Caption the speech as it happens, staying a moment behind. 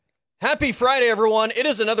Happy Friday, everyone. It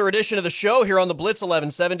is another edition of the show here on the Blitz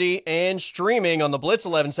 1170 and streaming on the Blitz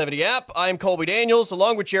 1170 app. I'm Colby Daniels,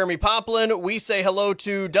 along with Jeremy Poplin. We say hello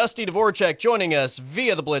to Dusty Dvoaracek joining us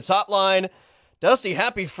via the Blitz hotline. Dusty,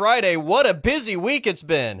 happy Friday. What a busy week it's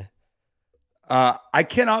been. I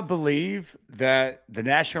cannot believe that the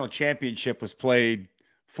national championship was played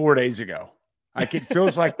 4 days ago. It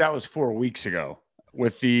feels like that was 4 weeks ago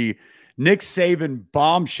with the Nick Saban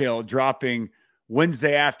bombshell dropping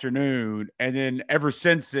Wednesday afternoon. And then ever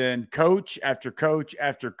since then, coach after coach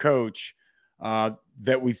after coach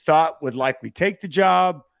that we thought would likely take the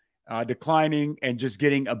job, declining and just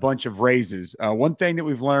getting a bunch of raises. One thing that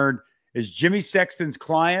we've learned is Jimmy Sexton's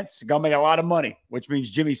clients going to make a lot of money, which means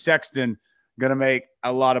Jimmy Sexton going to make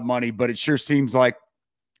a lot of money. But it sure seems like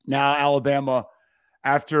now Alabama,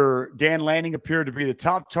 after Dan Lanning appeared to be the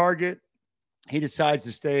top target, he decides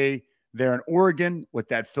to stay there in Oregon with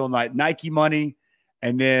that Phil Knight Nike money.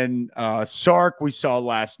 And then Sark, we saw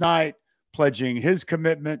last night, pledging his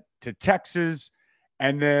commitment to Texas.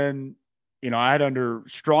 And then, I had under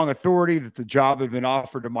strong authority that the job had been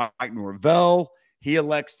offered to Mike Norvell. He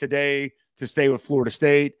elects today to stay with Florida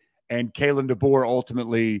State. And Kalen DeBoer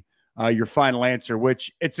ultimately your final answer,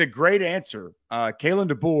 which it's a great answer.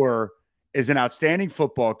 Kalen DeBoer is an outstanding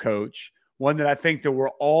football coach, one that I think that we're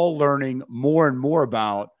all learning more and more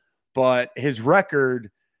about. But his record,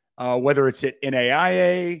 whether it's at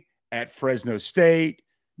NAIA, at Fresno State,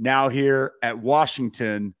 now here at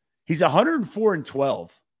Washington, he's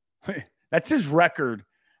 104-12. That's his record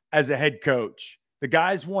as a head coach. The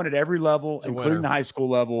guy's won at every level, including the high school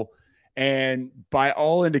level. And by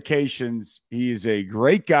all indications, he is a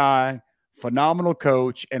great guy, phenomenal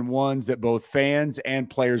coach, and ones that both fans and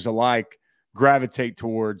players alike gravitate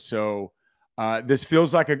towards. So this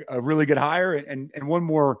feels like a really good hire. And one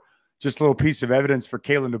more just little piece of evidence for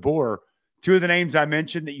Kalen DeBoer. Two of the names I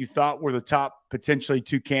mentioned that you thought were the top potentially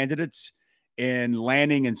two candidates in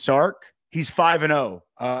Lanning and Sark, he's 5-0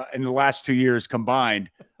 in the last 2 years combined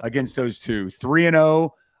against those two. 3-0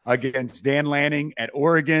 against Dan Lanning at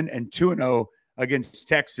Oregon and 2-0 against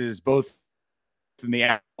Texas, both in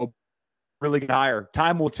the really good hire.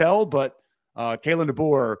 Time will tell, but Kalen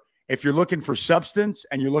DeBoer, if you're looking for substance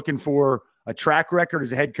and you're looking for a track record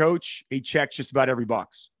as a head coach, he checks just about every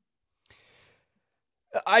box.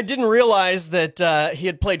 I didn't realize that he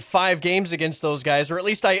had played 5 games against those guys, or at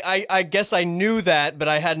least I guess I knew that, but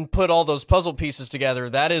I hadn't put all those puzzle pieces together.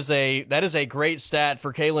 That is a great stat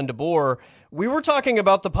for Kalen DeBoer. We were talking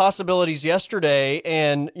about the possibilities yesterday,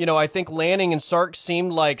 and I think Lanning and Sark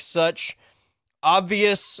seemed like such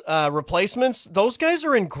obvious replacements. Those guys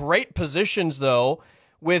are in great positions, though,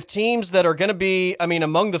 with teams that are going to be,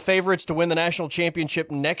 among the favorites to win the national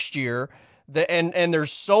championship next year. And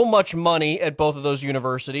there's so much money at both of those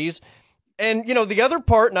universities. And, the other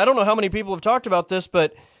part, and I don't know how many people have talked about this,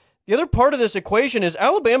 but the other part of this equation is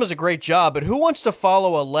Alabama's a great job, but who wants to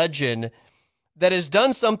follow a legend that has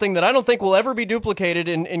done something that I don't think will ever be duplicated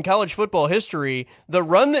in college football history? The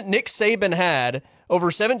run that Nick Saban had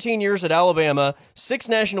over 17 years at Alabama, 6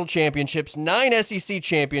 national championships, 9 SEC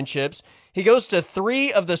championships. He goes to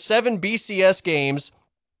 3 of the 7 BCS games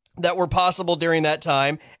that were possible during that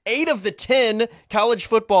time, 8 of the 10 college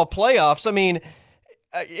football playoffs.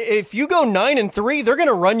 If you go 9-3, they're going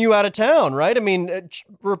to run you out of town, right?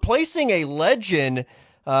 Replacing a legend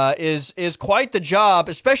is quite the job,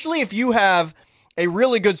 especially if you have a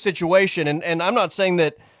really good situation. And I'm not saying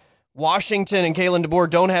that Washington and Kalen DeBoer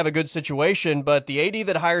don't have a good situation, but the AD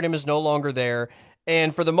that hired him is no longer there.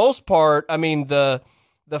 And for the most part,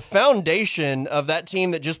 the foundation of that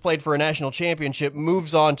team that just played for a national championship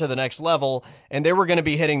moves on to the next level, and they were going to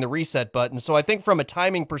be hitting the reset button. So I think from a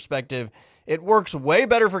timing perspective, it works way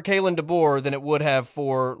better for Kalen DeBoer than it would have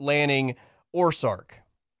for Lanning or Sark.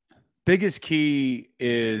 Biggest key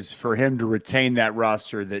is for him to retain that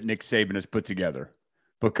roster that Nick Saban has put together,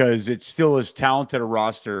 because it's still as talented a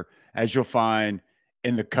roster as you'll find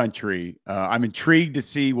in the country. I'm intrigued to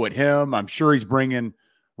see I'm sure he's bringing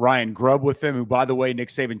Ryan Grubb with him, who, by the way, Nick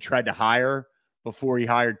Saban tried to hire before he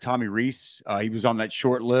hired Tommy Rees. He was on that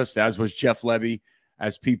short list, as was Jeff Levy,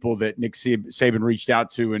 as people that Nick Saban reached out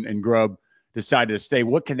to, and Grubb decided to stay.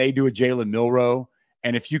 What can they do with Jalen Milroe?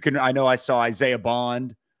 And if you can, I know I saw Isaiah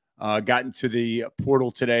Bond got into the portal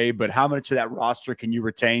today, but how much of that roster can you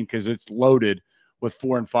retain? Because it's loaded with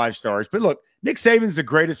 4 and 5 stars. But look, Nick Saban's the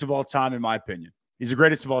greatest of all time, in my opinion. He's the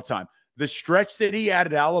greatest of all time. The stretch that he had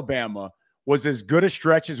at Alabama was as good a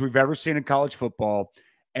stretch as we've ever seen in college football.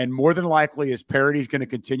 And more than likely, his parity is going to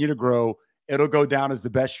continue to grow. It'll go down as the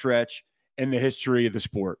best stretch in the history of the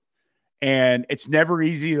sport. And it's never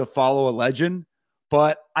easy to follow a legend,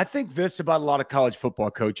 But I think this about a lot of college football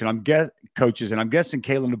coaches, and I'm guessing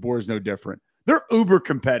Kalen DeBoer is no different. They're uber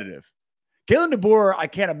competitive. Kalen DeBoer, I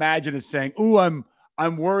can't imagine is saying, "Ooh, I'm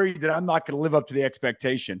worried that I'm not going to live up to the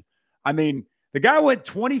expectation." I mean, the guy went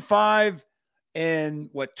 25 and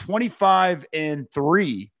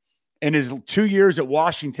 3 in his 2 years at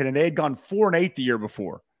Washington, and they had gone 4-8 the year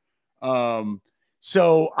before. Um,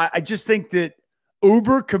 so I just think that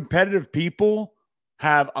uber competitive people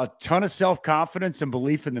have a ton of self confidence and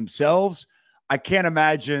belief in themselves. I can't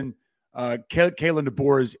imagine Kalen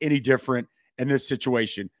DeBoer is any different in this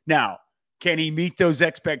situation. Now, can he meet those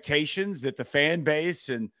expectations that the fan base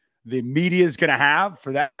and the media is going to have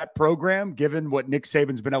for that program, given what Nick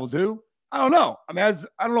Saban's been able to do? I don't know. I mean,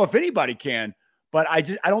 I don't know if anybody can, but I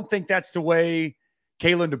don't think that's the way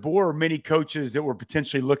Kalen DeBoer or many coaches that were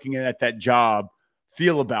potentially looking at that job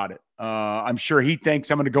feel about it. I'm sure he thinks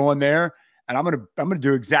I'm going to go in there and I'm going to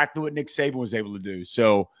do exactly what Nick Saban was able to do.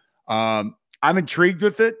 So I'm intrigued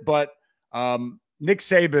with it, but Nick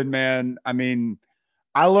Saban, man, I mean,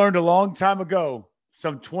 I learned a long time ago,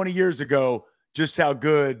 some 20 years ago, just how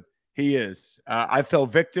good he is. I fell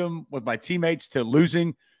victim with my teammates to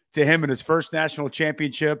losing to him in his first national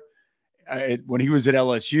championship when he was at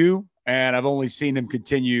LSU, and I've only seen him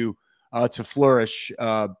continue to flourish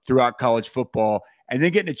throughout college football, and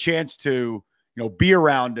then getting a chance to be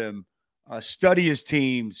around him, study his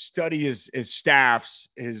teams, study his staffs,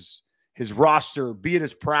 his roster, be at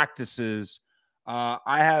his practices.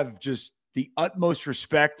 I have just the utmost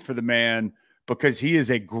respect for the man because he is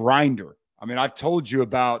a grinder. I mean, I've told you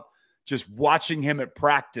about just watching him at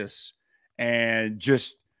practice and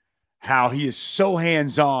just how he is so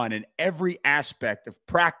hands-on in every aspect of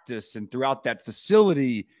practice and throughout that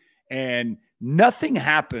facility. And nothing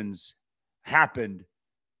happened,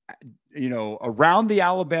 around the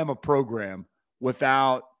Alabama program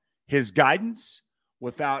without his guidance,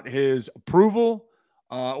 without his approval,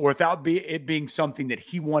 or without it being something that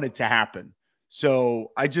he wanted to happen.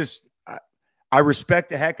 So I respect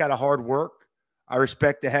the heck out of hard work. I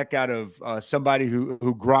respect the heck out of somebody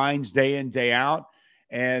who grinds day in, day out.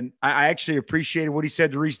 And I actually appreciated what he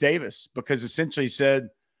said to Reese Davis, because essentially he said,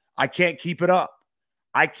 I can't keep it up.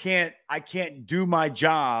 I can't do my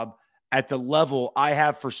job at the level I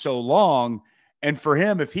have for so long. And for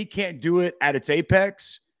him, if he can't do it at its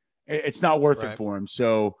apex, it's not worth it for him.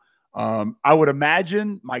 So I would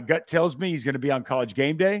imagine, my gut tells me he's going to be on College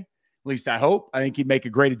Game Day. At least I hope. I think he'd make a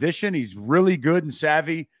great addition. He's really good and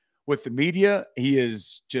savvy with the media. He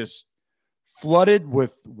is just flooded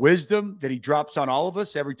with wisdom that he drops on all of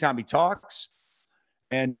us every time he talks.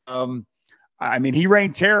 And I mean, he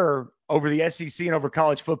reigned terror over the SEC and over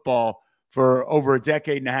college football for over a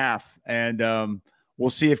decade and a half. And we'll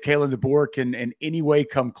see if Kalen DeBoer can in any way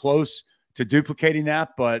come close to duplicating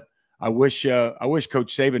that. But I wish Coach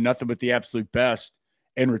Saban nothing but the absolute best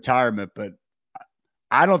in retirement. But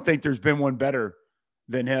I don't think there's been one better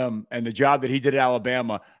than him and the job that he did at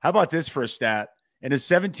Alabama. How about this for a stat? In his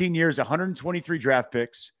 17 years, 123 draft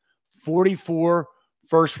picks, 44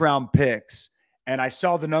 first-round picks, and I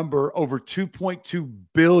saw the number over $2.2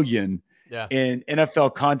 billion in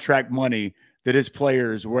NFL contract money that his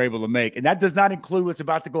players were able to make. And that does not include what's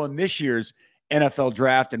about to go in this year's NFL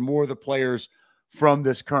draft and more of the players from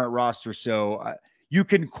this current roster. So you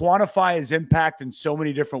can quantify his impact in so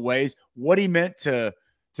many different ways. What he meant to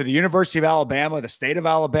the University of Alabama, the state of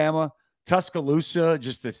Alabama, Tuscaloosa,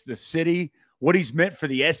 just the city, what he's meant for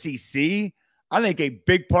the SEC. I think a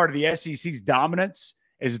big part of the SEC's dominance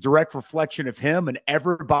is a direct reflection of him and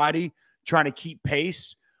everybody trying to keep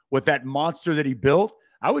pace with that monster that he built.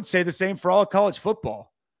 I would say the same for all of college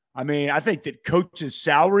football. I mean, I think that coaches'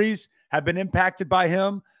 salaries have been impacted by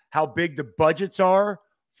him, how big the budgets are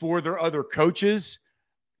for their other coaches.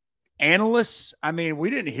 Analysts, I mean,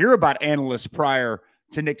 we didn't hear about analysts prior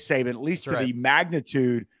to Nick Saban, at least to the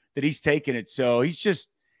magnitude that he's taken it. So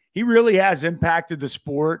he really has impacted the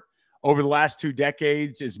sport over the last 2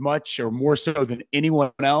 decades as much or more so than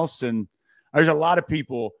anyone else. And there's a lot of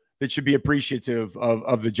people that should be appreciative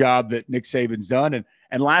of the job that Nick Saban's done.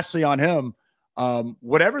 And lastly on him,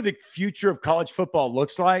 whatever the future of college football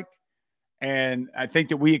looks like, and I think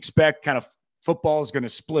that we expect kind of football is going to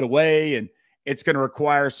split away and it's going to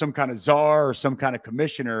require some kind of czar or some kind of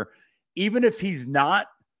commissioner. Even if he's not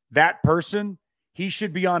that person, he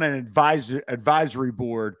should be on an advisory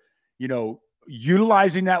board,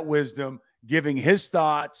 utilizing that wisdom, giving his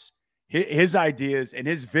thoughts, his ideas, and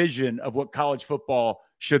his vision of what college football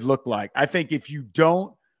should look like. I think if you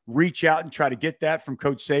don't reach out and try to get that from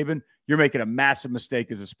Coach Saban, you're making a massive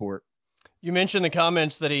mistake as a sport. You mentioned the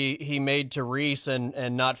comments that he made to Reese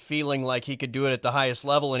and not feeling like he could do it at the highest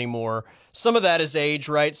level anymore. Some of that is age,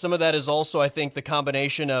 right? Some of that is also, I think, the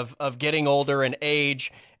combination of getting older and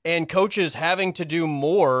age and coaches having to do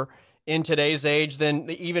more in today's age than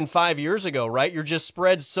even 5 years ago, right? You're just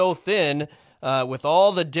spread so thin with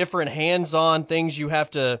all the different hands-on things you have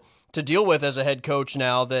to deal with as a head coach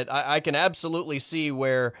now that I can absolutely see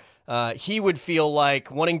where he would feel like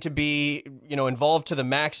wanting to be, involved to the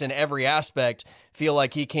max in every aspect, feel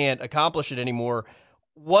like he can't accomplish it anymore.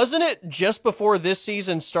 Wasn't it just before this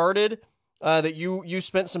season started that you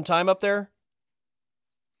spent some time up there?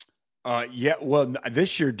 Yeah. Well,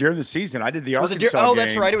 this year during the season, I did the Was it? Arkansas Oh,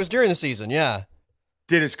 that's game. right. It was during the season. Yeah.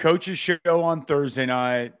 Did his coach's show on Thursday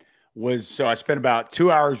night. So I spent about 2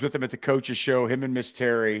 hours with him at the coach's show, him and Miss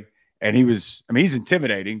Terry, and he was. I mean, he's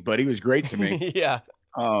intimidating, but he was great to me. Yeah.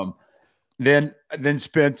 Um, then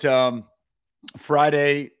spent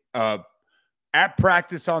Friday at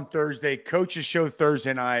practice on Thursday, coach's show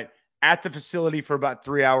Thursday night, at the facility for about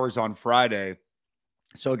 3 hours on Friday.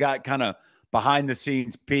 So I got kind of behind the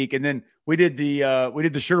scenes peek, and then we did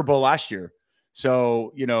the Sugar Bowl last year.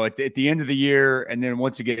 So at the end of the year, and then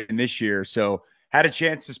once again this year. So had a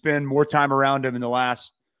chance to spend more time around him in the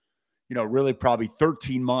last really probably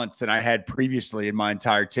 13 months than I had previously in my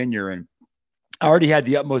entire tenure, and I already had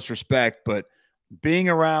the utmost respect, but being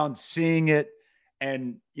around, seeing it,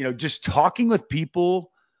 and just talking with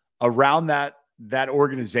people around that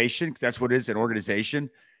organization, 'cause that's what it is, an organization.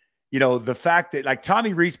 The fact that, like,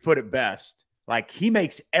 Tommy Reese put it best, like, he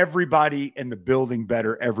makes everybody in the building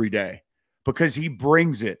better every day because he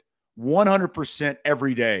brings it 100%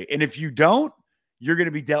 every day. And if you don't, you're going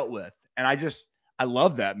to be dealt with. And I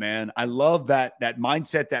love that, man. I love that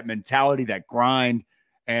mindset, that mentality, that grind.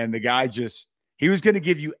 And the guy he was going to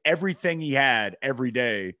give you everything he had every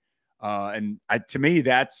day. To me,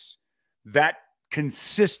 that's that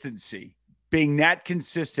consistency, being that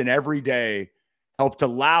consistent every day, helped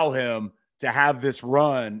allow him to have this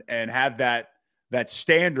run and have that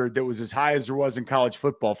standard that was as high as there was in college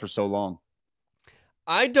football for so long.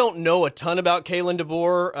 I don't know a ton about Kalen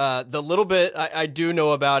DeBoer. The little bit I do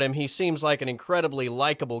know about him, he seems like an incredibly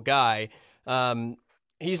likable guy.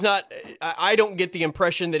 He's not. I don't get the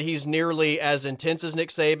impression that he's nearly as intense as Nick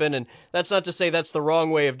Saban, and that's not to say that's the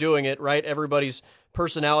wrong way of doing it, right? Everybody's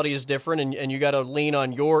personality is different, and you got to lean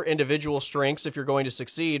on your individual strengths if you're going to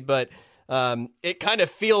succeed. But it kind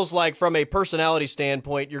of feels like, from a personality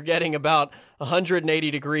standpoint, you're getting about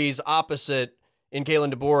 180 degrees opposite in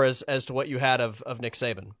Kalen DeBoer as to what you had of Nick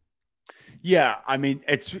Saban. Yeah, I mean,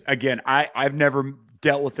 it's, again, I've never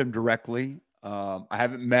dealt with him directly. I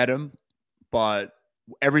haven't met him, but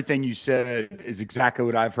everything you said is exactly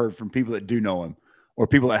what I've heard from people that do know him or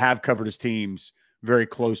people that have covered his teams very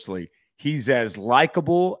closely. He's as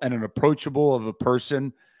likable and an approachable of a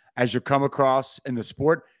person as you come across in the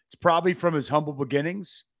sport. It's probably from his humble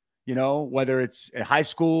beginnings, whether it's at high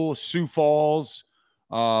school, Sioux Falls,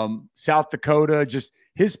 South Dakota, just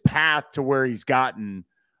his path to where he's gotten.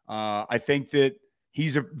 I think that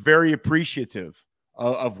he's very appreciative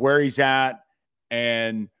of where he's at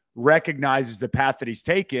and recognizes the path that he's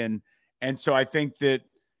taken. And so I think that,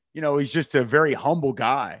 he's just a very humble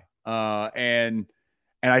guy. And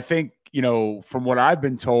I think, from what I've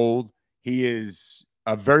been told, he is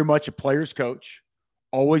very much a player's coach,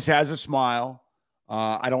 always has a smile.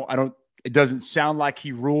 It doesn't sound like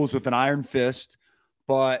he rules with an iron fist,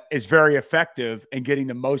 but is very effective in getting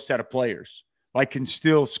the most out of players, like can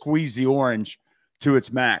still squeeze the orange to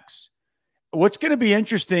its max. What's going to be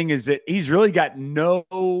interesting is that he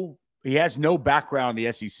has no background in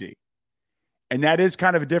the SEC. And that is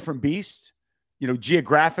kind of a different beast.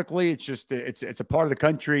 Geographically, it's a part of the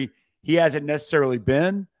country he hasn't necessarily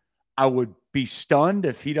been. I would be stunned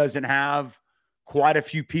if he doesn't have quite a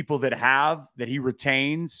few people that he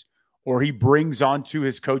retains or he brings onto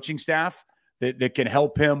his coaching staff that can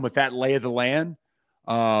help him with that lay of the land.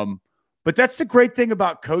 But that's the great thing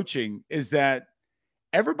about coaching, is that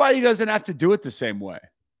everybody doesn't have to do it the same way.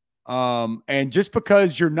 And just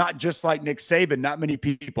because you're not just like Nick Saban, not many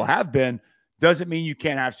people have been, doesn't mean you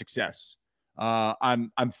can't have success.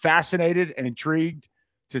 I'm fascinated and intrigued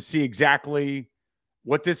to see exactly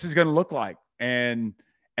what this is going to look like. And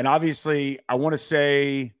obviously, I want to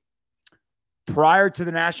say, prior to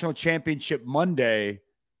the national championship Monday,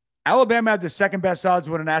 Alabama had the second best odds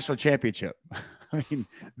to win a national championship. I mean,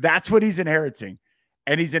 that's what he's inheriting.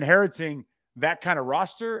 And he's inheriting that kind of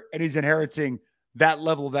roster, and he's inheriting that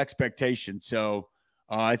level of expectation. So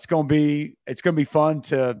it's going to be fun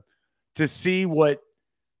to see what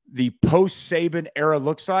the post Saban era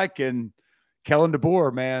looks like. And Kellen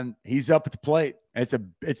DeBoer, man, he's up at the plate. It's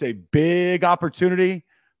a big opportunity.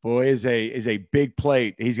 Boy, is a big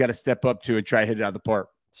plate. He's got to step up to and try to hit it out of the park.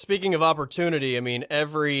 Speaking of opportunity, I mean,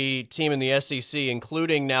 every team in the SEC,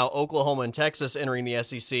 including now Oklahoma and Texas entering the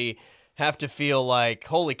SEC, have to feel like,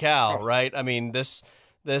 holy cow, Oh, right? I mean, this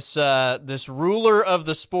ruler of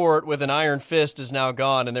the sport with an iron fist is now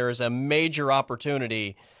gone, and there is a major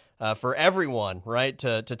opportunity for everyone, right,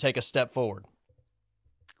 to take a step forward.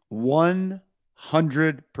 100%.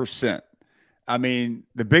 I mean,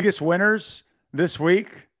 the biggest winners this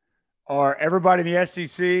week are everybody in the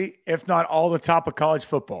SEC, if not all the top of college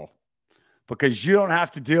football, because you don't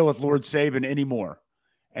have to deal with Lord Saban anymore.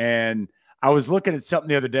 And I was looking at something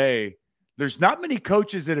the other day. There's not many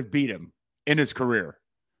coaches that have beat him in his career.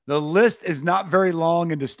 The list is not very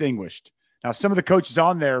long and distinguished. Now, some of the coaches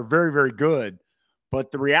on there are very, very good,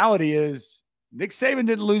 but the reality is Nick Saban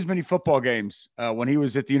didn't lose many football games when he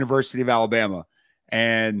was at the University of Alabama.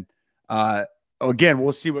 And uh, again,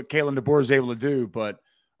 we'll see what Kalen DeBoer is able to do, but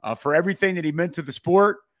for everything that he meant to the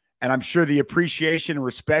sport, and I'm sure the appreciation and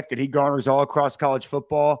respect that he garners all across college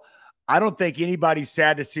football, I don't think anybody's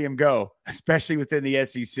sad to see him go, especially within the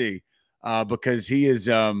SEC, because he is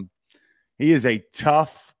a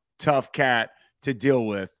tough, tough cat to deal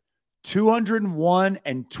with. 201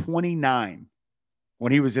 and 29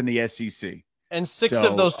 when he was in the SEC. And six of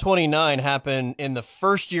So, those 29 happened in the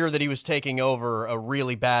first year that he was taking over a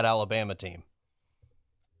really bad Alabama team.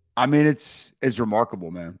 I mean, it's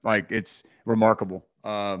remarkable, man. Like it's remarkable.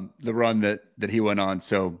 The run that he went on.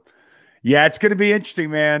 So, yeah, it's going to be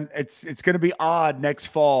interesting, man. It's going to be odd next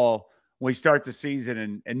fall when we start the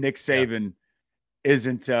season and Nick Yeah. Saban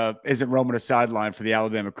isn't roaming a sideline for the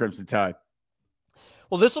Alabama Crimson Tide.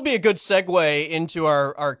 Well, this will be a good segue into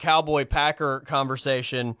our Cowboy Packer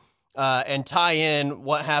conversation and tie in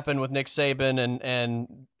what happened with Nick Saban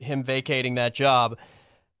and him vacating that job.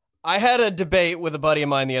 I had a debate with a buddy of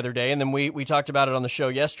mine the other day, and then we talked about it on the show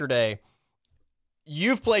yesterday.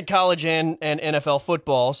 You've played college and NFL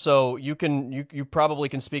football, so you probably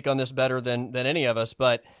can speak on this better than any of us.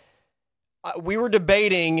 But we were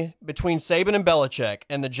debating between Saban and Belichick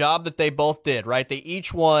and the job that they both did. Right, they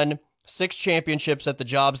each won 6 championships at the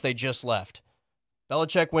jobs they just left.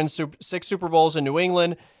 Belichick wins 6 Super Bowls in New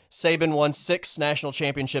England. Saban won 6 national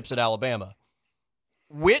championships at Alabama.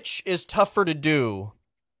 Which is tougher to do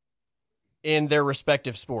in their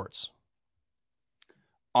respective sports?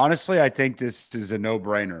 Honestly, I think this is a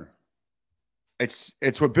no-brainer. It's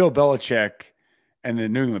what Bill Belichick and the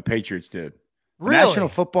New England Patriots did. The National Really?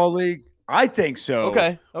 Football League, I think so.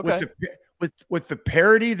 Okay. With Okay. the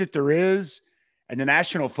parity that there is in the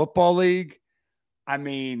National Football League, I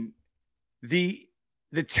mean, the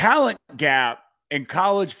the talent gap in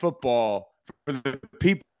college football for the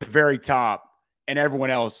people at the very top and everyone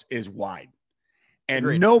else is wide. And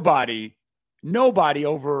Agreed. nobody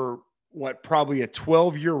over what probably a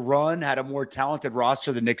 12-year run had a more talented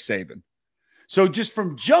roster than Nick Saban. So just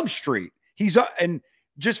from Jump Street, he's and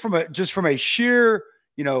just from a sheer,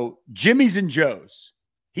 Jimmys and Joes,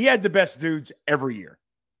 he had the best dudes every year.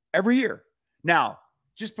 Every year. Now,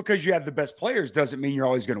 just because you have the best players doesn't mean you're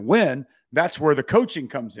always going to win. That's where the coaching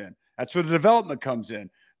comes in. That's where the development comes in.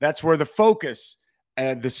 That's where the focus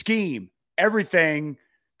and the scheme, everything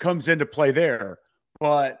comes into play there.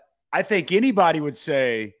 But I think anybody would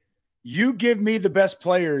say, you give me the best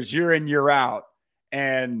players year in, year out,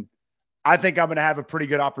 and I think I'm going to have a pretty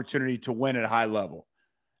good opportunity to win at a high level.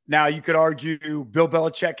 Now, you could argue Bill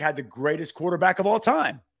Belichick had the greatest quarterback of all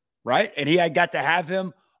time, right? And he had got to have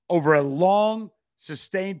him over a long,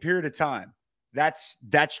 sustained period of time. That's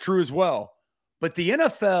true as well. But the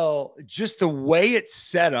NFL, just the way it's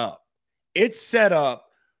set up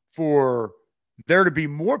for there to be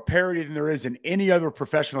more parity than there is in any other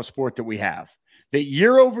professional sport that we have. That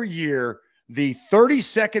year over year, the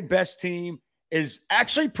 32nd best team is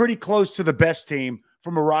actually pretty close to the best team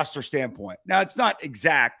from a roster standpoint. Now, it's not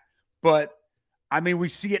exact, but I mean, we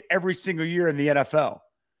see it every single year in the NFL.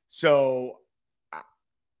 So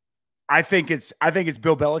I think it's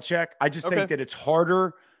Bill Belichick. I just Okay. think that it's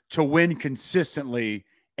harder to win consistently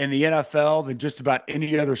in the NFL than just about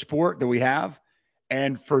any other sport that we have.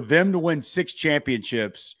 And for them to win 6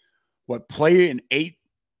 championships, play in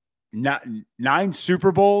 9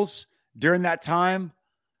 Super Bowls during that time,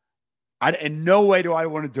 in no way do I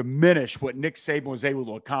want to diminish what Nick Saban was able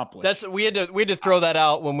to accomplish. We had to throw that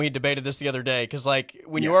out when we debated this the other day, because like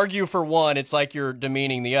when you Yeah, argue for one, it's like you're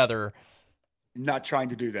demeaning the other. not trying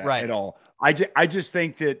to do that Right. at all. I just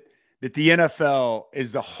think that the NFL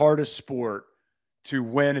is the hardest sport to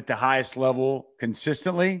win at the highest level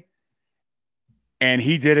consistently, and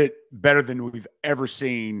he did it better than we've ever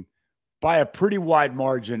seen by a pretty wide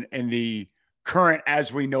margin in the current,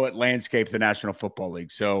 as we know it, landscape of the National Football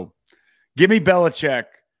League. So give me Belichick.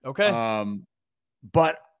 Okay.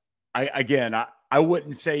 But I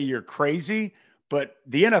wouldn't say you're crazy, but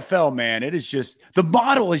the NFL, man, it is just the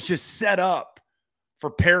model is just set up for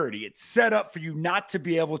parity. It's set up for you not to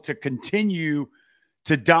be able to continue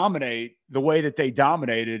to dominate the way that they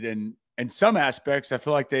dominated. And in some aspects, I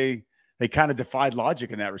feel like they kind of defied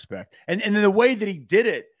logic in that respect. And then the way that he did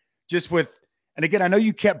it, just with, and again, I know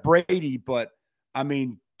you kept Brady, but I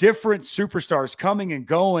mean, different superstars coming and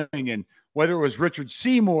going, and whether it was Richard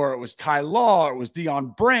Seymour, it was Ty Law, it was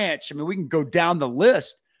Deion Branch. I mean, we can go down the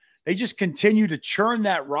list. They just continue to churn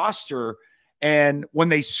that roster. And when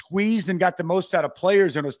they squeezed and got the most out of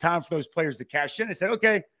players, and it was time for those players to cash in, they said,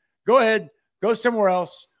 okay, go ahead, go somewhere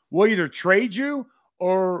else. We'll either trade you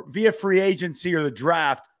or via free agency or the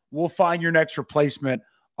draft, we'll find your next replacement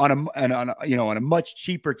on a much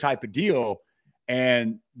cheaper type of deal.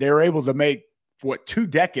 And they're able to make, for 2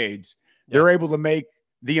 decades, they're able to make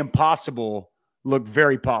the impossible look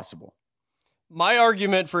very possible. My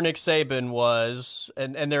argument for Nick Saban was,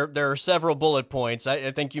 and there are several bullet points.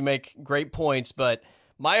 I think you make great points, but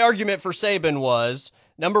my argument for Saban was,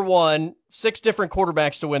 number one, 6 different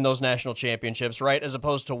quarterbacks to win those national championships, right, as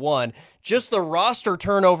opposed to 1. Just the roster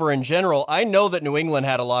turnover in general. I know that New England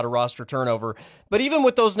had a lot of roster turnover, but even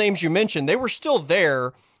with those names you mentioned, they were still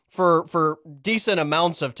there for decent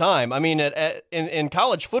amounts of time. I mean, in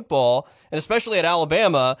college football, and especially at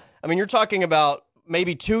Alabama, I mean, you're talking about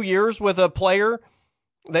maybe 2 years with a player.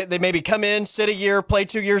 They maybe come in, sit a year, play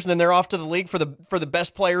 2 years, and then they're off to the league for the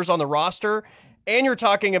best players on the roster. And you're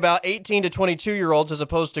talking about 18 to 22-year-olds as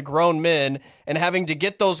opposed to grown men, and having to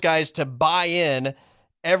get those guys to buy in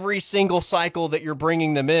every single cycle that you're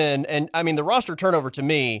bringing them in. And I mean, the roster turnover to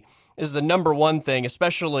me is the number one thing,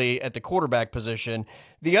 especially at the quarterback position.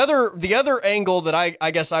 The other angle that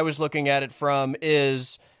I guess I was looking at it from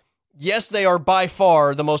is, yes, they are by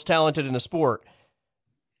far the most talented in the sport.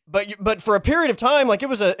 But for a period of time, like, it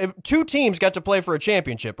was 2 teams got to play for a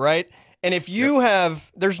championship, right? And if you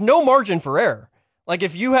have, there's no margin for error. Like,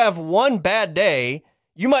 if you have one bad day,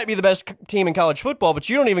 you might be the best team in college football, but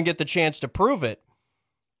you don't even get the chance to prove it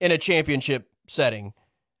in a championship setting.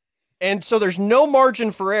 And so there's no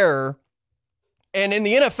margin for error. And in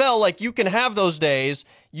the NFL, like, you can have those days.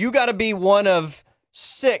 You got to be one of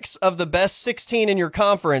 6 of the best 16 in your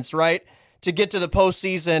conference, right, to get to the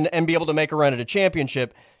postseason and be able to make a run at a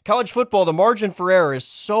championship. College football, the margin for error is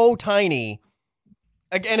so tiny.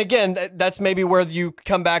 And again, that's maybe where you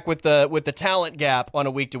come back with the talent gap on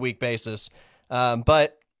a week-to-week basis.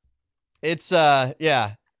 But it's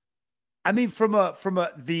yeah. I mean, from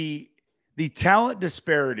the talent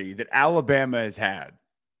disparity that Alabama has had,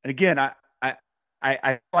 and again,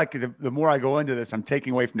 I like the more I go into this, I'm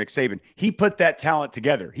taking away from Nick Saban. He put that talent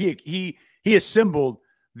together. He assembled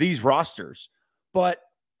these rosters, but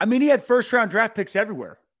I mean, he had 1st-round draft picks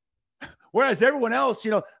everywhere. Whereas everyone else,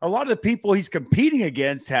 a lot of the people he's competing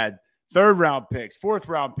against had 3rd-round picks,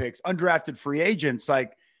 4th-round picks, undrafted free agents.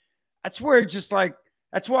 Like, that's where it's just like,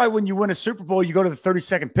 that's why when you win a Super Bowl, you go to the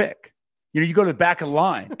 32nd pick. You go to the back of the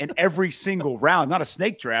line in every single round, not a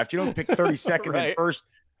snake draft. You don't pick 32nd right. and first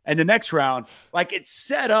and the next round. Like, it's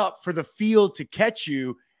set up for the field to catch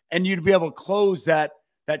you and you to be able to close that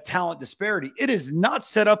talent disparity. It is not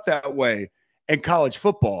set up that way in college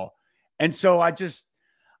football. And so I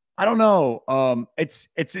don't know. It's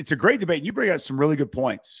a great debate. And you bring up some really good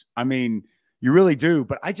points. I mean, you really do.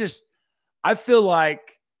 But I feel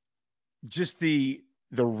like just the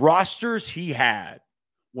rosters he had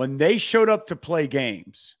when they showed up to play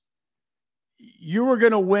games, you were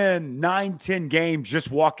going to win 9-10 games just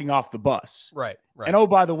walking off the bus. Right. And oh,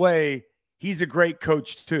 by the way, he's a great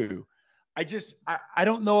coach too. I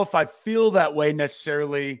don't know if I feel that way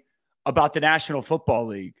necessarily about the National Football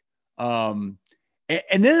League. And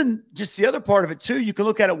then just the other part of it too, you can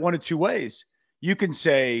look at it one of 2 ways. You can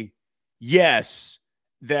say, yes,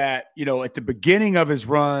 that, at the beginning of his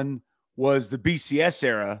run was the BCS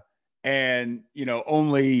era and,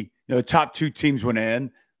 only the top 2 teams went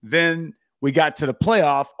in. Then we got to the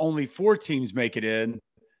playoff, only 4 teams make it in.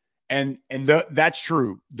 And that's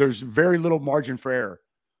true. There's very little margin for error.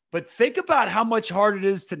 But think about how much harder it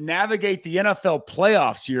is to navigate the NFL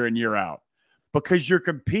playoffs year in, year out, because you're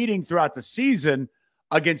competing throughout the season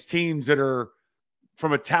against teams that are,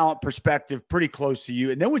 from a talent perspective, pretty close to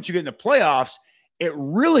you. And then once you get in the playoffs, it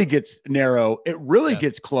really gets narrow. It really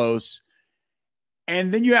gets close.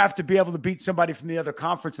 And then you have to be able to beat somebody from the other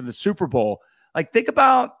conference in the Super Bowl. Like, think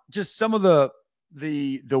about just some of the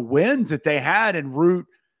wins that they had en route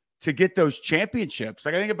to get those championships.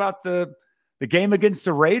 Like, I think about the The game against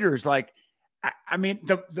the Raiders, like, I mean,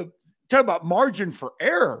 the talk about margin for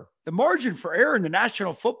error. The margin for error in the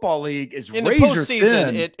National Football League is In the razor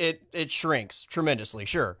postseason, thin. it shrinks tremendously,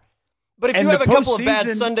 sure. But if you And the have a couple of bad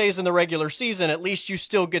postseason, Sundays in the regular season, at least you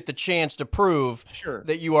still get the chance to prove sure,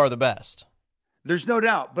 that you are the best. there's no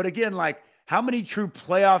doubt. But again, like, how many true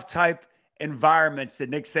playoff type environments did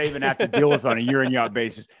Nick Saban have to deal with on a year in year out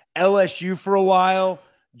basis? LSU for a while,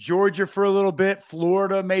 Georgia for a little bit,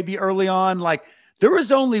 Florida maybe early on. Like, there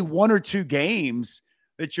was only one or two games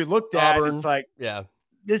that you looked at, and it's Auburn, like, yeah,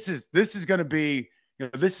 this is going to be,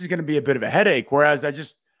 this is going to be a bit of a headache. Whereas I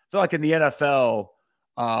just feel like in the NFL,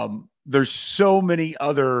 there's so many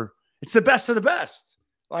other. It's the best of the best.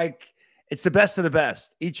 Like, it's the best of the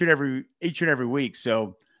best each and every week.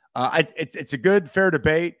 So it's a good, fair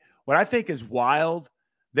debate. What I think is wild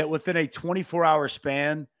that within a 24-hour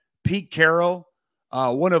span, Pete Carroll,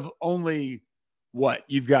 one of only what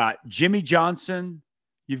you've got Jimmy Johnson,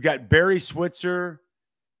 you've got Barry Switzer,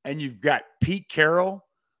 and you've got Pete Carroll,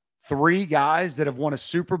 three guys that have won a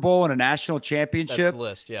Super Bowl and a national that's the championship,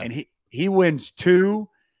 list, yeah. and he wins two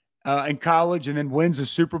in college and then wins a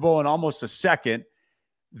Super Bowl and almost a second.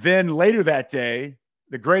 Then later that day,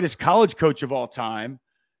 the greatest college coach of all time,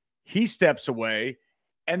 he steps away.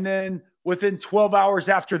 And then within 12 hours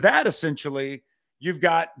after that, essentially, you've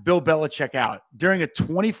got Bill Belichick out. During a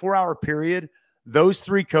 24-hour period, those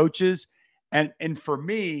three coaches, and for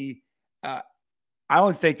me, I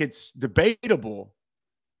don't think it's debatable.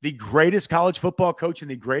 The greatest college football coach and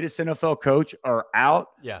the greatest NFL coach are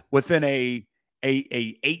out Yeah. within a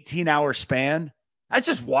 18-hour span. That's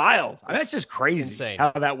just wild. I mean, that's just crazy insane.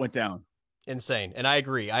 how that went down. Insane. And I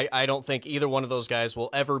agree. I don't think either one of those guys will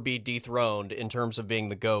ever be dethroned in terms of being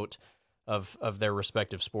the GOAT of their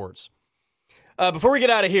respective sports. Before we get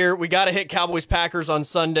out of here, we got to hit Cowboys-Packers on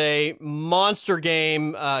Sunday. Monster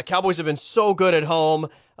game. Cowboys have been so good at home.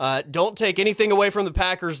 Don't take anything away from the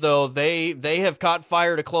Packers, though. They have caught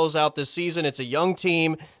fire to close out this season. It's a young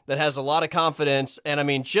team that has a lot of confidence. And, I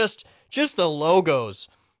mean, just the logos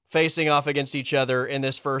facing off against each other in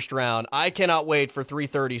this first round. I cannot wait for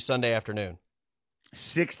 3:30 Sunday afternoon.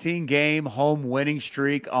 16-game home winning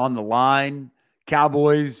streak on the line.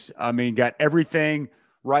 Cowboys, I mean, got everything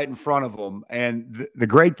right in front of them. And the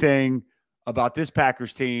great thing about this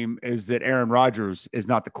Packers team is that Aaron Rodgers is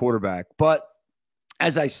not the quarterback. But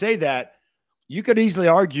as I say that, you could easily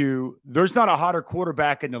argue there's not a hotter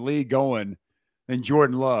quarterback in the league going than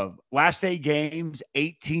Jordan Love. Last 8 games,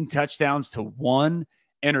 18 touchdowns to 1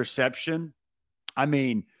 interception. I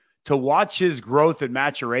mean, to watch his growth and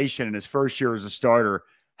maturation in his first year as a starter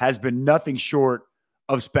has been nothing short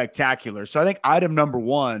of spectacular. So I think item number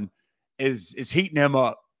one is heating him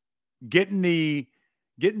up, getting the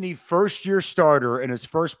first year starter in his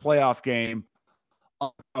first playoff game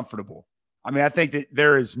uncomfortable. I mean, I think that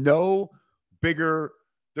there is no bigger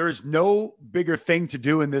thing to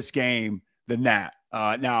do in this game than that.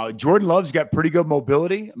 Now, Jordan Love's got pretty good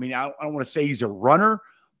mobility. I mean, I don't want to say he's a runner,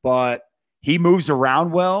 but he moves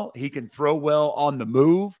around well. He can throw well on the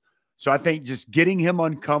move. So I think just getting him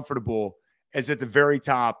uncomfortable is at the very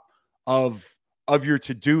top of your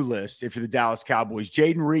to-do list if you're the Dallas Cowboys.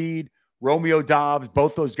 Jaden Reed, Romeo Dobbs,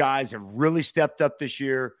 both those guys have really stepped up this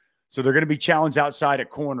year. So they're going to be challenged outside at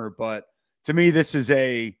corner. But to me, this is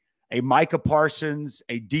a Micah Parsons,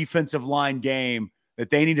 a defensive line game that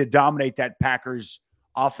they need to dominate that Packers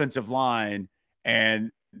offensive line.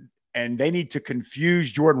 And they need to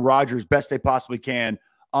confuse Jordan Rodgers best they possibly can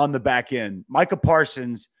on the back end. Micah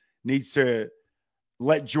Parsons needs to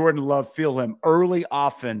let Jordan Love feel him early,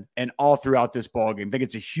 often, and all throughout this ballgame. I think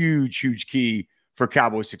it's a huge, huge key for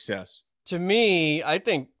Cowboy success. To me, I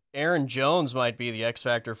think Aaron Jones might be the X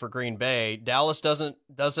factor for Green Bay. Dallas doesn't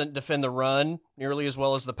defend the run nearly as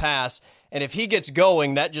well as the pass, and if he gets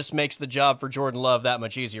going, that just makes the job for Jordan Love that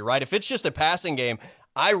much easier, right? If it's just a passing game,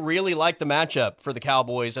 I really like the matchup for the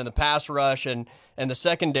Cowboys and the pass rush and the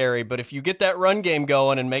secondary, but if you get that run game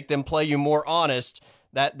going and make them play you more honest,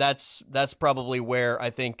 that's probably where I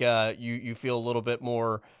think you feel a little bit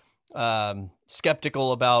more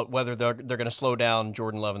skeptical about whether they're going to slow down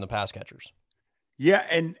Jordan Love and the pass catchers. Yeah,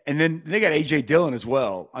 and then they got A.J. Dillon as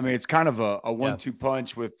well. I mean, it's kind of a 1-2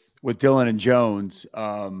 punch with Dillon and Jones.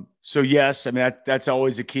 So, yes, I mean, that's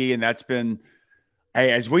always a key, and that's been –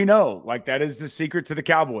 hey, as we know, like, that is the secret to the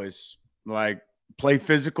Cowboys. Like, play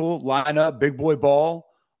physical, line up, big boy ball.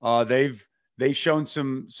 They've shown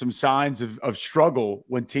some signs of struggle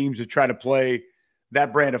when teams have tried to play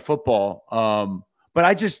that brand of football. But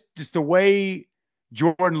I just the way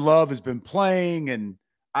Jordan Love has been playing, and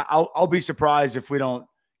I'll be surprised if we don't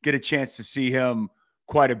get a chance to see him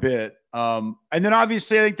quite a bit. And then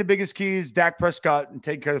obviously, I think the biggest key is Dak Prescott and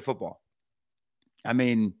taking care of the football. I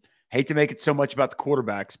mean, hate to make it so much about the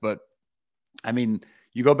quarterbacks, but I mean,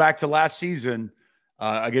 you go back to last season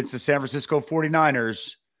against the San Francisco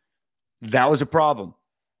 49ers, that was a problem.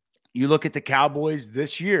 You look at the Cowboys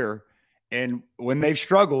this year, and when they've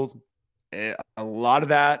struggled, a lot of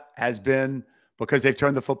that has been because they've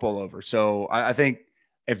turned the football over. So I think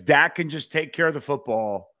if Dak can just take care of the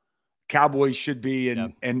football, Cowboys should be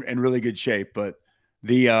in really good shape. But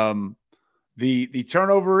the the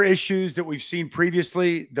turnover issues that we've seen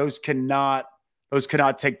previously, those cannot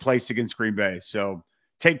take place against Green Bay. So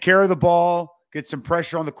take care of the ball, get some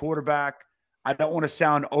pressure on the quarterback. I don't want to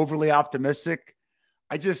sound overly optimistic.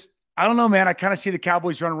 I don't know, man. I kind of see the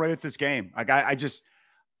Cowboys running away with this game. Like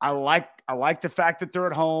I like the fact that they're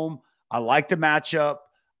at home. I like the matchup.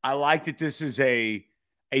 I like that this is a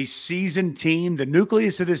seasoned team. The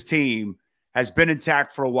nucleus of this team has been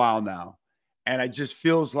intact for a while now. And it just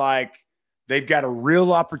feels like they've got a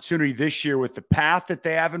real opportunity this year with the path that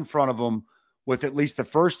they have in front of them, with at least the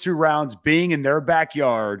first two rounds being in their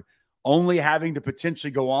backyard, only having to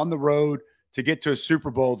potentially go on the road to get to a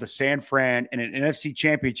Super Bowl, to San Fran, and an NFC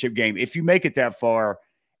championship game. If you make it that far,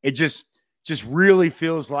 it just really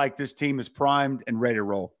feels like this team is primed and ready to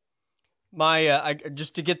roll.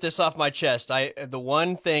 Just to get this off my chest, the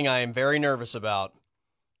one thing I am very nervous about,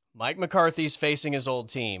 Mike McCarthy's facing his old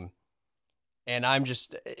team. And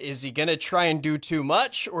is he going to try and do too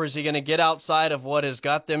much, or is he going to get outside of what has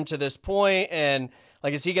got them to this point? And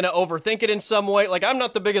like, is he going to overthink it in some way? Like, I'm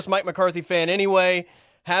not the biggest Mike McCarthy fan anyway.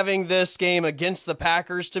 Having this game against the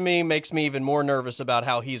Packers to me makes me even more nervous about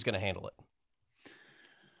how he's going to handle it.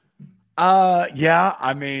 Yeah.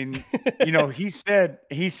 I mean, he said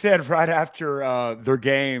right after their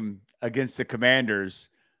game against the Commanders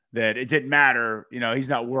that it didn't matter. He's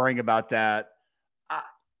not worrying about that.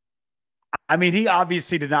 I mean, he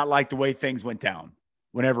obviously did not like the way things went down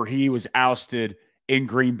whenever he was ousted in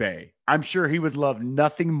Green Bay. I'm sure he would love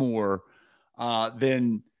nothing more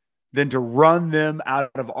than to run them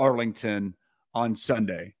out of Arlington on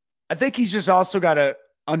Sunday. I think he's just also got to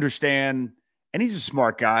understand, and he's a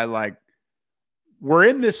smart guy, like, we're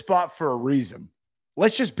in this spot for a reason.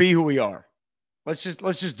 Let's just be who we are. Let's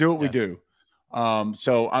just do what we do.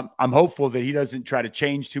 So I'm hopeful that he doesn't try to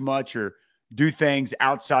change too much or do things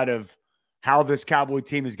outside of how this Cowboy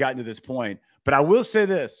team has gotten to this point. But I will say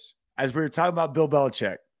this, as we were talking about Bill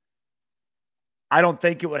Belichick, I don't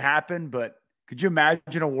think it would happen, but could you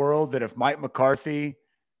imagine a world that if Mike McCarthy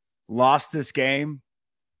lost this game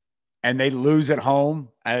and they lose at home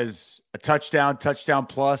as a touchdown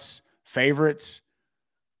plus favorites?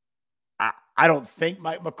 I don't think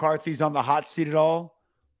Mike McCarthy's on the hot seat at all,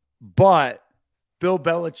 but Bill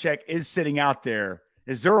Belichick is sitting out there.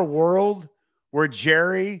 Is there a world where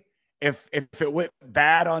Jerry, if it went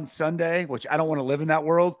bad on Sunday, which I don't want to live in that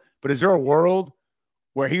world, but is there a world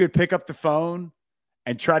where he would pick up the phone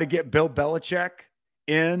and try to get Bill Belichick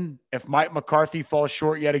in if Mike McCarthy falls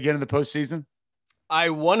short yet again in the postseason? I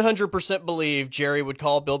 100% believe Jerry would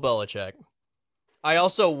call Bill Belichick. I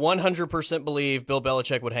also 100% believe Bill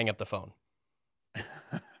Belichick would hang up the phone.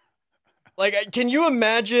 Like, can you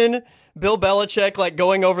imagine Bill Belichick, like,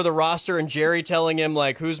 going over the roster and Jerry telling him,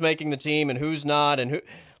 like, who's making the team and who's not, and who,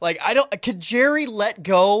 like, could Jerry let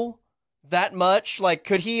go that much? Like,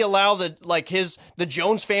 could he allow the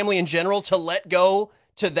Jones family in general to let go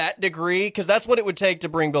to that degree? Because that's what it would take to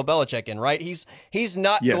bring Bill Belichick in, right? He's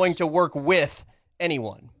not going to work with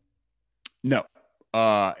anyone. No,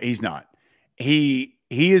 he's not. He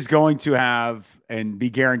is going to have and be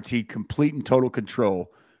guaranteed complete and total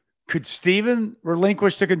control. Could Steven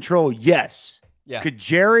relinquish the control? Yes. Yeah. Could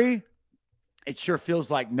Jerry? It sure feels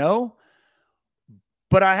like no.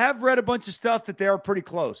 But I have read a bunch of stuff that they are pretty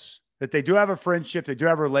close, that they do have a friendship, they do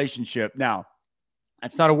have a relationship. Now,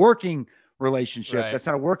 that's not a working relationship. Right. That's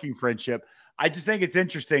not a working friendship. I just think it's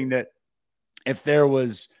interesting that if there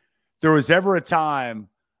was ever a time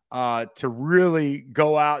to really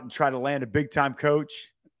go out and try to land a big-time coach,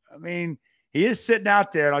 I mean, he is sitting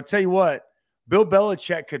out there, and I'll tell you what, Bill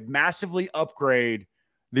Belichick could massively upgrade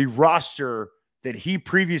the roster that he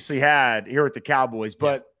previously had here at the Cowboys,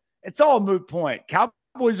 but it's all a moot point.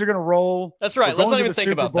 Cowboys are going to roll. That's right. Let's not even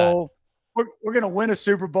think about that. We're going to win a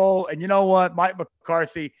Super Bowl, and you know what? Mike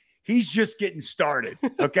McCarthy, he's just getting started,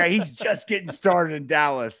 okay? He's just getting started in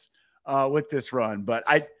Dallas with this run. But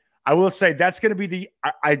I will say that's going to be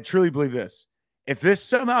I truly believe this. If this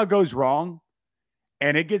somehow goes wrong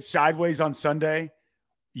and it gets sideways on Sunday,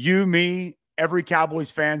 you, me, every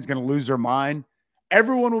Cowboys fan is going to lose their mind.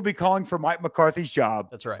 Everyone will be calling for Mike McCarthy's job.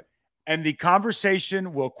 That's right. And the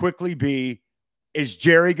conversation will quickly be, is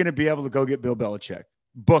Jerry going to be able to go get Bill Belichick?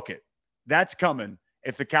 Book it. That's coming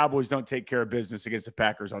if the Cowboys don't take care of business against the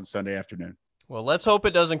Packers on Sunday afternoon. Well, let's hope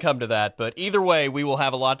it doesn't come to that, but either way, we will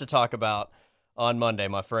have a lot to talk about on Monday,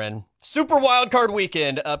 my friend. Super Wild Card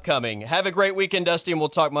Weekend upcoming. Have a great weekend, Dusty, and we'll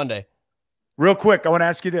talk Monday. Real quick, I want to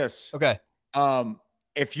ask you this. Okay.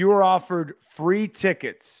 If you were offered free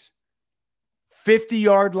tickets,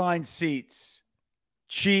 50-yard line seats,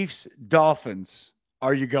 Chiefs, Dolphins,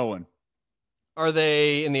 are you going? Are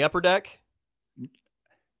they in the upper deck?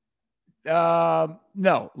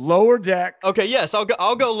 No, lower deck. Okay, yes, I'll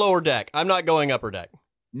go lower deck. I'm not going upper deck.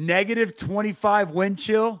 Negative 25 wind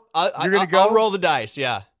chill. You're gonna go? I'll roll the dice.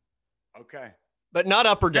 Yeah. Okay. But not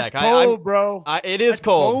upper deck. It's cold, bro. It is That's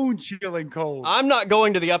cold. Bone chilling cold. I'm not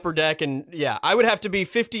going to the upper deck, and yeah, I would have to be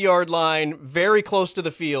 50-yard line, very close to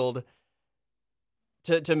the field,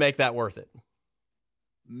 to make that worth it.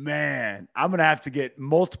 Man, I'm gonna have to get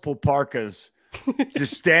multiple parkas.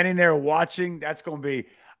 Just standing there watching. That's gonna be.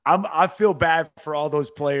 I feel bad for all those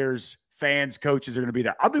players, fans, coaches are gonna be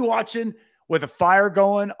there. I'll be watching with a fire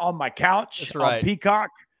going on my couch. That's right. On Peacock.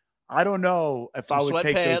 I don't know if Some I would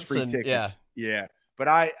take those free tickets. Yeah. But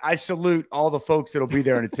I salute all the folks that'll be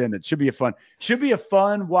there in attendance. Should be a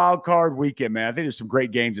fun wild card weekend, man. I think there's some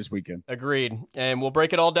great games this weekend. Agreed. And we'll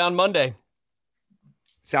break it all down Monday.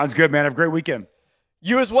 Sounds good, man. Have a great weekend.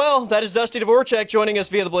 You as well. That is Dusty Dvoaracek joining us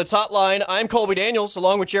via the Blitz Hotline. I'm Colby Daniels,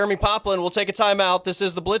 along with Jeremy Poplin. We'll take a timeout. This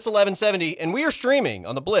is the Blitz 1170, and we are streaming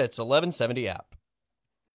on the Blitz 1170 app.